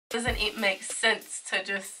Doesn't it make sense to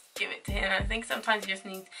just give it to him? I think sometimes you just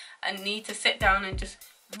need to sit down and just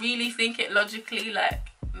really think it logically, like,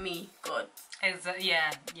 me, God.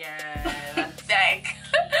 Yeah. Like,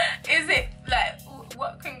 is it, like,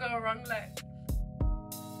 what can go wrong? Like,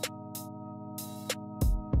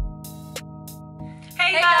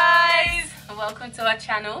 hey guys, welcome to our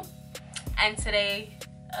channel, and today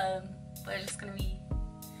we're just gonna be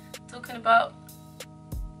talking about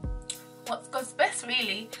what's God's best,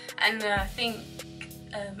 really. And I think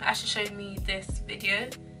Asha showed me this video.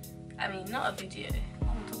 I mean, not a video,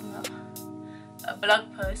 what am I talking about? A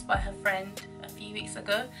blog post by her friend a few weeks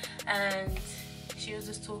ago, and she was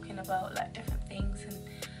just talking about like different things and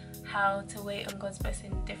how to wait on God's best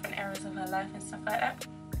in different areas of her life and stuff like that.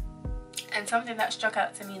 And something that struck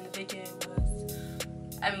out to me in the video was,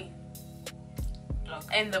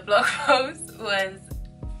 in the blog post, was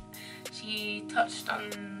she touched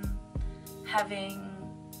on having,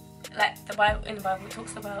 like, the Bible, in the Bible it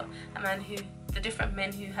talks about the different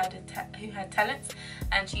men who had talents,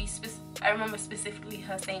 and I remember specifically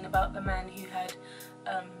her saying about the man who had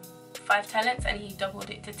 5 talents and he doubled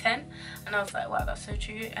it to 10, and I was like, wow, that's so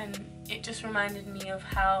true. And it just reminded me of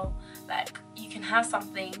how, like, you can have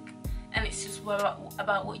something and it's just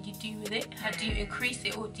about what you do with it. How do you increase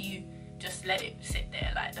it, or do you just let it sit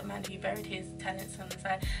there, like the man who buried his talents on the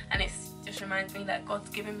side? And it just reminds me that God's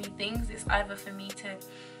given me things. It's either for me to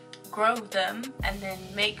grow them and then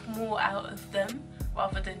make more out of them,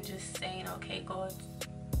 rather than just saying, okay, God,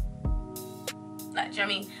 like, do you know what I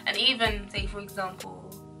mean? And even say, for example,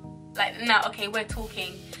 like now, okay, we're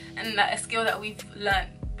talking, and like a skill that we've learned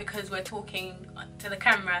because we're talking to the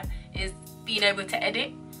camera is being able to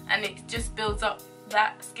edit, and it just builds up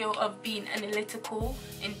that skill of being analytical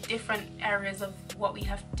in different areas of what we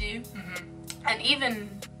have to do. And even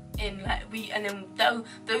in like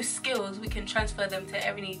those skills, we can transfer them to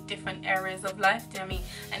every different areas of life. Do you know what I mean?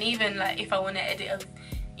 And even like if I want to edit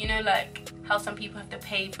you know, like how some people have to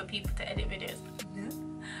pay for people to edit videos,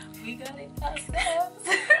 we got it ourselves.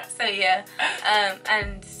 So yeah,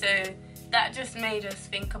 and so that just made us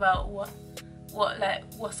think about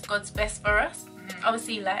what's God's best for us.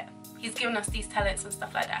 Obviously, like, He's given us these talents and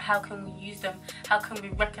stuff like that. How can we use them? How can we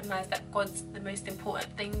recognize that God's the most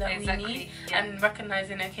important thing that we need? Yeah. And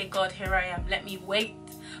recognizing, okay, God, here I am. Let me wait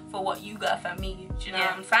for what you got for me. Do you know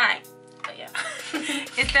what I'm saying? But yeah,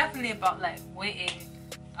 it's definitely about like waiting.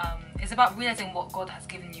 It's about realizing what God has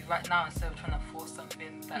given you right now instead of trying to force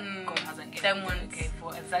something that God hasn't given you. Okay,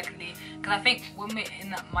 for exactly. Because I think when we're in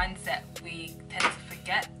that mindset, we tend to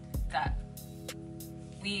forget that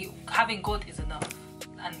having God is enough.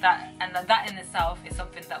 And that in itself is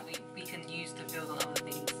something that we can use to build on other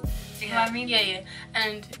things. Do you know what I mean? Yeah.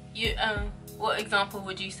 And you, what example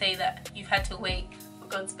would you say that you've had to wait for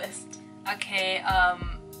God's best? Okay,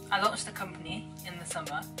 I launched a company in the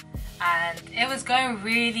summer, and it was going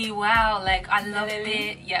really well. Like, I loved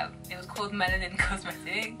it. Yeah, it was called Melanin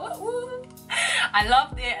Cosmetics. I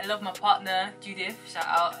loved it. I love my partner Judith. Shout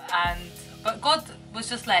out. But God was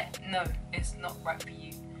just like, no, it's not right for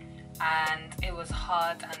you. And it was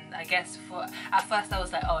hard, and I guess at first I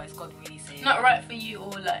was like, oh, is God really saying not right for you,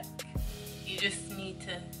 or like you just need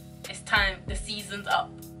to, it's time, the season's up?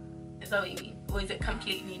 Is that what you mean? Or is it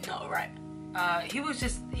completely not right? He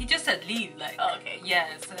just said leave, like, oh, okay, yeah,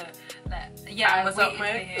 so like, yeah, I was waiting for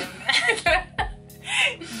him.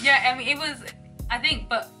 Yeah, I mean, it was, I think,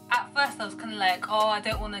 but at first I was kind of like, oh, I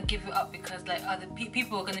don't want to give it up because like other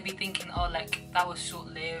people are going to be thinking, oh, like that was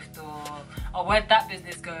short-lived, or where'd that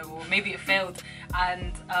business go, or maybe it failed.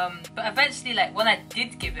 And but eventually, like, when I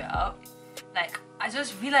did give it up, like, I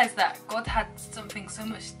just realized that God had something so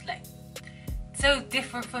much, like, so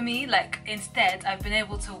different for me. Like, instead I've been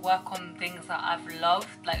able to work on things that I've loved.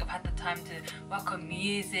 Like, I've had the time to work on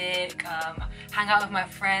music, hang out with my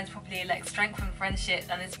friends, probably like strengthen friendships,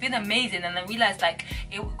 and it's been amazing. And I realized, like,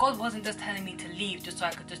 God wasn't just telling me to leave just so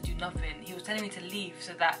I could just do nothing. He was telling me to leave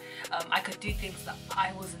so that I could do things that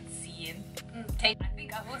I wasn't seeing. I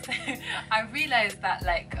think I realized that,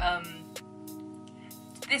 like,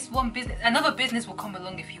 this one business, another business will come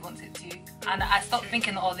along if he wants it to. And I stopped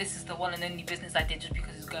thinking, oh, this is the one and only business I did just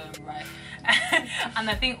because it's going right. And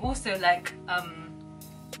I think also, like,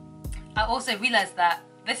 I also realized that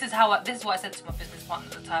this is what I said to my business partner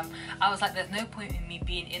at the time. I was like, there's no point in me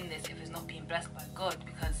being in this if it's not being blessed by God,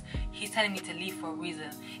 because He's telling me to leave for a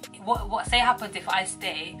reason. What say happens if I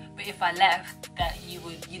stay, but if I left, that you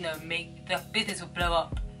would, you know, make the business would blow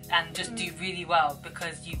up and just do really well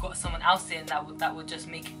because you got someone else in that would just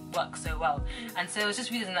make it work so well. And so it's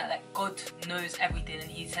just realizing that, like, God knows everything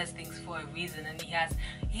and He says things for a reason, and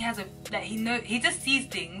He just sees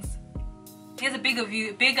things he has a bigger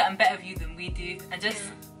and better view than we do, and just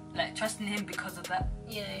like trusting him because of that.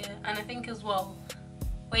 Yeah. And I think as well,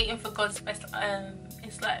 waiting for God's best,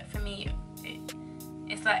 it's like, for me,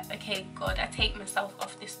 it's like, okay, God, I take myself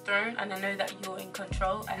off this throne, and I know that you're in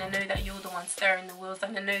control, and I know that you're the one steering the wheels,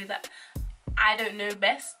 and I know that I don't know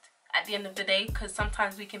best at the end of the day, because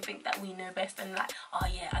sometimes we can think that we know best, and like, oh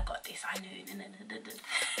yeah, I got this, I know.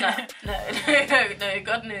 No,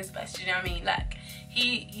 God knows best, you know what I mean? Like,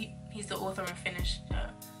 he's the author and finisher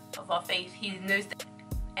of our faith. He knows the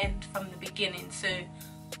end from the beginning, so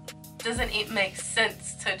doesn't it make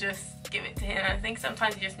sense to just give it to him? I think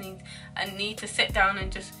sometimes you just need to sit down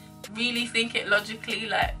and just really think it logically,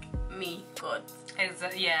 like, me, God.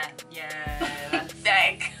 Yeah.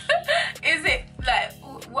 Like, is it, like,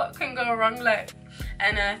 what can go wrong? Like,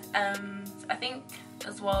 and I think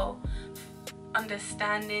as well,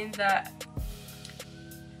 understanding that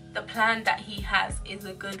the plan that he has is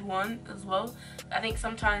a good one as well. I think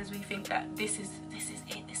sometimes we think that this is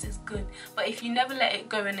it, this is good, but if you never let it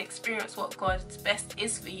go and experience what God's best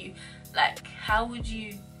is for you, like, how would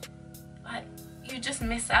you, like, you just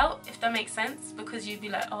miss out, if that makes sense, because you'd be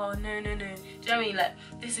like, oh no, do you know what I mean? Like,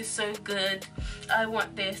 this is so good, I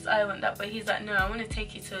want this, I want that, but he's like, no, I want to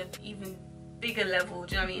take you to an even bigger level,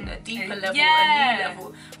 do you know what I mean? A deeper level, a new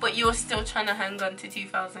level, but you're still trying to hang on to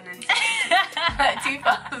 2006. Like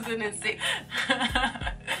 2006.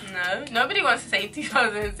 No, nobody wants to say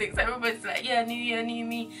 2006. Everybody's like, yeah, new year, new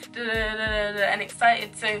me, and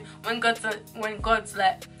excited. So when God's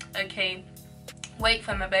like, okay, wait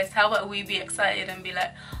for my best, how about we be excited and be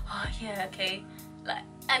like, oh yeah, okay, like,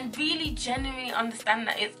 and really genuinely understand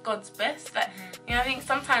that it's God's best. Like, you know, I think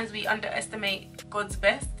sometimes we underestimate God's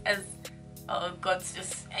best as, oh, God's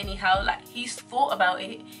just anyhow. Like, he's thought about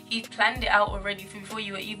it, he's planned it out already before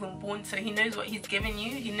you were even born, so he knows what he's given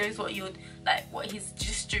you, he knows what you're, like, what he's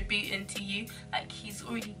distributing to you. Like, he's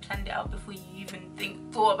already planned it out before you even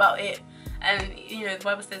thought about it. And you know, the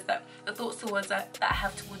Bible says that the thoughts towards that I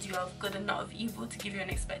have towards you are of good and not of evil, to give you an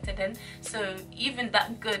expected end. So even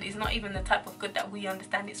that good is not even the type of good that we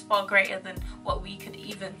understand. It's far greater than what we could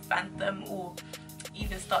even fathom or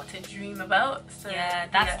even start to dream about. So yeah,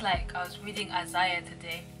 that's like, I was reading Isaiah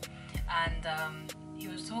today, and he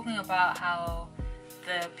was talking about how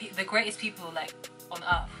the greatest people, like, on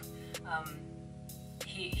earth,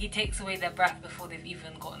 he takes away their breath before they've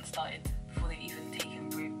even gotten started, before they've even taken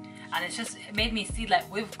root. And it made me see, like,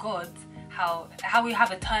 with God, how we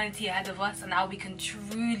have eternity ahead of us, and how we can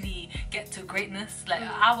truly get to greatness. Like,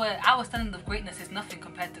 our standard of greatness is nothing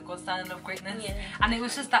compared to God's standard of greatness. And it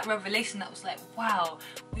was just that revelation that was like, wow,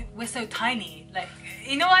 we're so tiny. Like,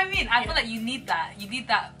 you know what I mean? I feel like you need that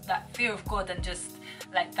fear of God, and just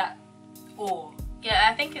like that awe. Yeah,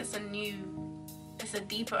 I think it's a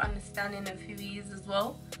deeper understanding of who he is as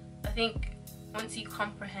well. I think once you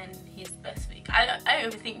comprehend his best for you, I don't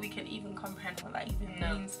even think we can even comprehend what that even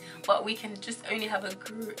means, but we can just only have a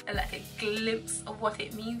glimpse of what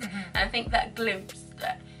it means. And I think that glimpse,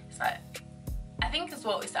 that it's like, I think as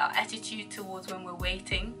well, it's our attitude towards when we're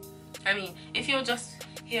waiting. I mean, if you're just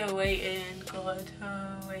here waiting, God,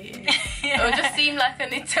 waiting, it will just seem like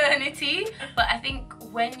an eternity. But I think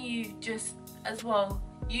when you just, as well,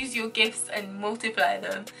 use your gifts and multiply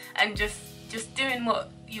them, and just doing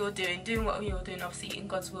what you're doing obviously in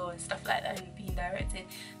God's will and stuff like that, and being directed,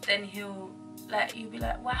 then you'll be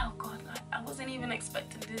like, wow, God, like, I wasn't even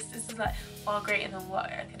expecting this is like far greater than what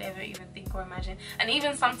I could ever even think or imagine. And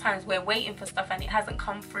even sometimes we're waiting for stuff and it hasn't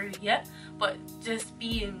come through yet, but just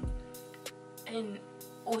being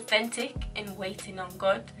authentic in waiting on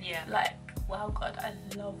God. Like, wow, God, I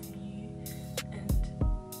love you.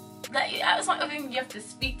 And like, it's not even, you have to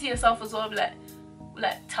speak to yourself as well,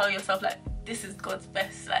 like tell yourself, like, this is God's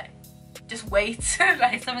best, like, just wait.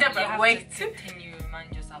 Like, it's something you have wait. to continue to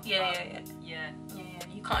remind yourself Yeah.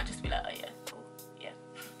 You can't just be like, oh yeah, cool, yeah.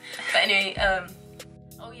 But anyway,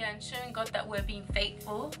 and showing God that we're being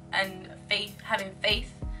faithful, and having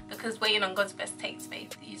faith, because waiting on God's best takes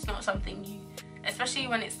faith. It's not something especially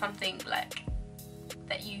when it's something like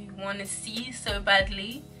that you want to see so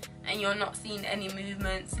badly, and you're not seeing any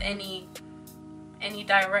movements, any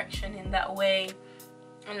direction in that way,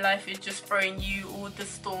 and life is just throwing you all the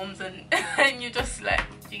storms, and and you're just like,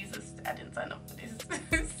 Jesus, I didn't sign up for this.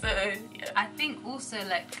 So yeah, I think also,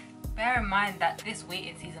 like, bear in mind that this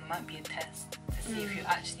waiting season might be a test to see if you're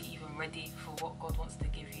actually even ready for what God wants to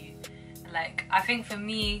give you. Like, I think for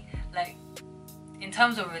me, like, in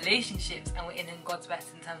terms of relationships and waiting in God's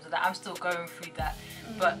best, in terms of that, I'm still going through that.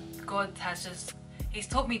 But God has he's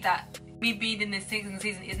taught me that Me being in this single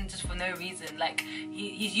season isn't just for no reason. Like,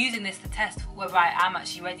 he's using this to test whether I am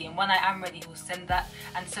actually ready, and when I am ready, he'll send that.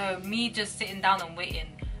 And so me just sitting down and waiting,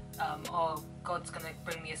 oh, God's gonna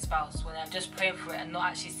bring me a spouse, when I'm just praying for it and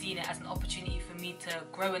not actually seeing it as an opportunity for me to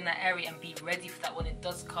grow in that area and be ready for that when it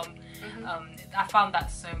does come. I found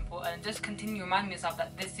that so important, and just continue reminding myself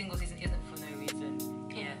that this single season isn't for no reason.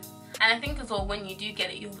 Yeah. And I think as well, when you do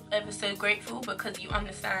get it, you're ever so grateful because you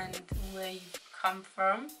understand where you've come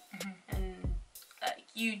from, and like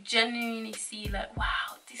you genuinely see like,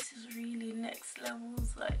 wow, this is really next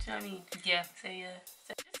levels. Like, do you know what I mean? Yeah. So yeah.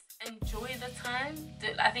 So just enjoy the time.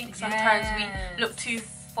 I think sometimes we look too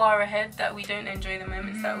far ahead that we don't enjoy the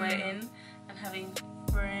moments that we're in, and having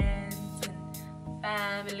friends and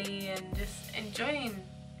family and just enjoying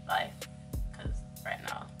life. Because right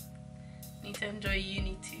now, you need to enjoy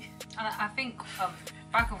uni too. And I think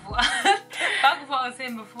back of what I was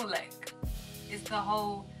saying before, like, is the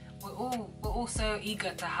whole we're all so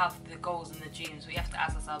eager to have the goals and the dreams. We have to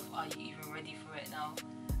ask ourselves, are you even ready for it now?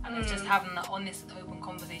 And it's just having that honest and open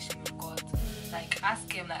conversation with God. Like,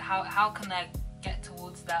 ask him, like, how can I get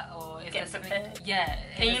towards that, or is there something? Yeah.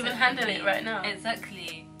 Can you even handle it right now?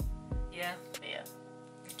 Exactly. Yeah. Yeah.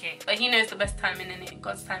 Okay. But he knows the best timing in it.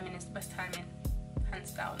 God's timing is the best timing,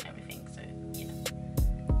 hands down, and everything. So yeah.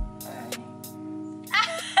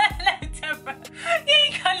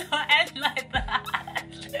 You cannot end like that.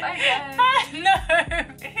 No.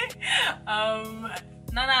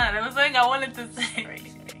 No, there was something I wanted to say.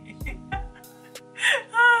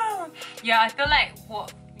 Yeah, I feel like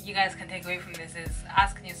what you guys can take away from this is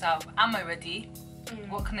asking yourself, am I ready?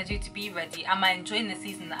 What can I do to be ready? Am I enjoying the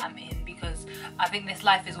season that I'm in? Because I think this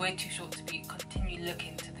life is way too short to be continue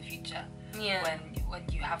looking to the future. Yeah. When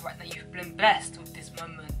you have right now, you've been blessed with this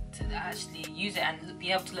moment to actually use it and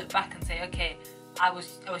be able to look back and say, okay, I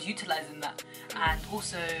was utilizing that. And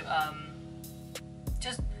also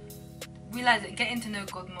just realizing, getting to know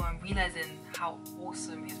God more and realizing how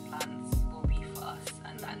awesome his plans will be for us,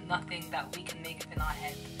 and that nothing that we can make up in our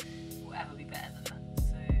head will ever be better than that.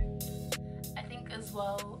 So I think as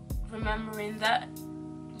well, remembering that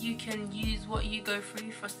you can use what you go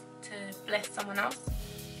through to bless someone else.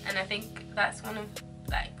 And I think that's one of,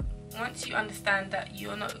 like, once you understand that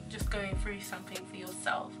you're not just going through something for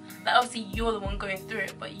yourself, that obviously you're the one going through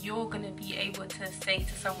it, but you're going to be able to say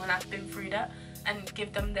to someone, I've been through that, and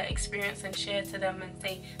give them the experience and share to them and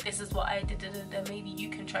say, this is what I did, maybe you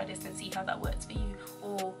can try this and see how that works for you.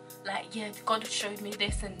 Or like, yeah, God showed me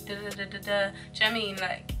this and do you know what I mean?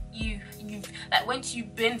 Like, you've like, once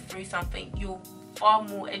you've been through something, you're far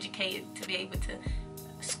more educated to be able to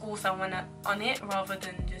school someone on it, rather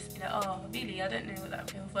than just be like, oh really, I don't know what that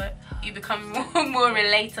feels like. You become more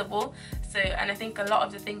relatable. So, and I think a lot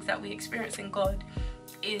of the things that we experience in God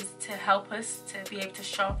is to help us to be able to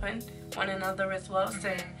sharpen one another as well.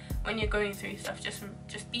 So when you're going through stuff, just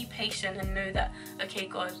be patient and know that, okay,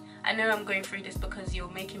 God, I know I'm going through this because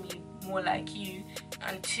you're making me more like you,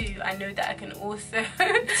 and two, I know that I can also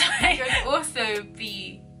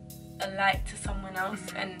be a light to someone else,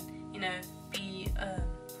 and you know, be a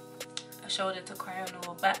shoulder to cry on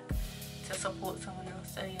or back to support someone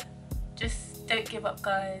else. So yeah, just don't give up,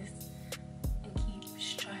 guys, and keep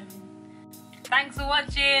striving. Thanks for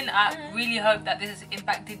watching. I really hope that this has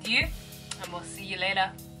impacted you, and we'll see you later.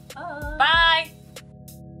 Bye. Bye.